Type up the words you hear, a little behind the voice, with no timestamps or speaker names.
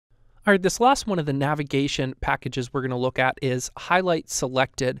All right, this last one of the navigation packages we're going to look at is Highlight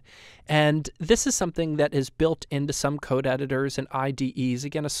Selected. And this is something that is built into some code editors and IDEs.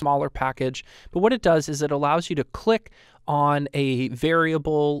 Again, a smaller package. But what it does is it allows you to click on a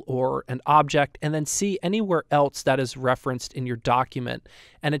variable or an object and then see anywhere else that is referenced in your document.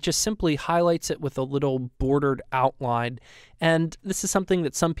 And it just simply highlights it with a little bordered outline. And this is something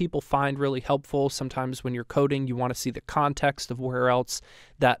that some people find really helpful. Sometimes when you're coding, you want to see the context of where else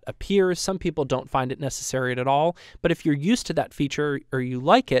that appears. Some people don't find it necessary at all. But if you're used to that feature or you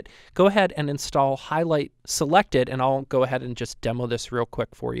like it, go ahead and install Highlight Selected, and I'll go ahead and just demo this real quick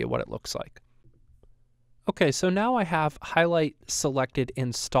for you, what it looks like. Okay, so now I have Highlight Selected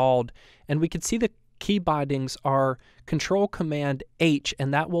installed, and we can see the key bindings are Control-Command-H,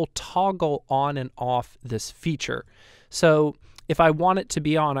 and that will toggle on and off this feature. So if I want it to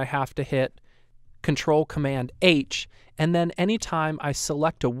be on, I have to hit Control-Command-H, and then anytime I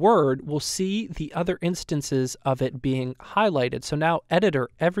select a word, we'll see the other instances of it being highlighted. So now Editor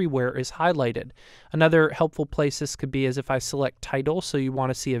Everywhere is highlighted. Another helpful place this could be is if I select Title, so you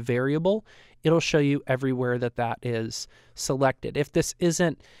want to see a variable, it'll show you everywhere that that is selected. If this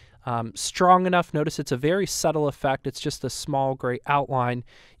isn't strong enough, notice it's a very subtle effect. It's just a small gray outline.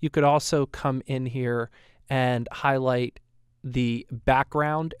 You could also come in here and highlight the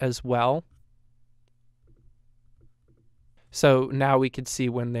background as well. So now we can see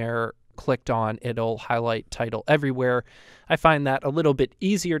when they're clicked on, it'll highlight Title Everywhere. I find that a little bit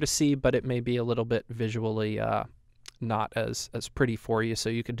easier to see, but it may be a little bit visually not as pretty for you, so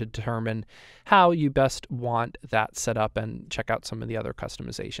you can determine how you best want that set up and check out some of the other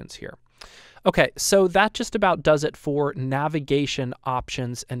customizations here. Okay, so that just about does it for navigation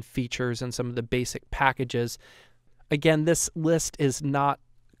options and features and some of the basic packages. Again, this list is not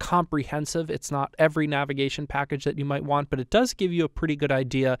comprehensive. It's not every navigation package that you might want, but it does give you a pretty good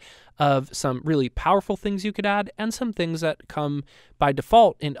idea of some really powerful things you could add and some things that come by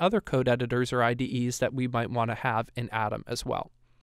default in other code editors or IDEs that we might want to have in Atom as well.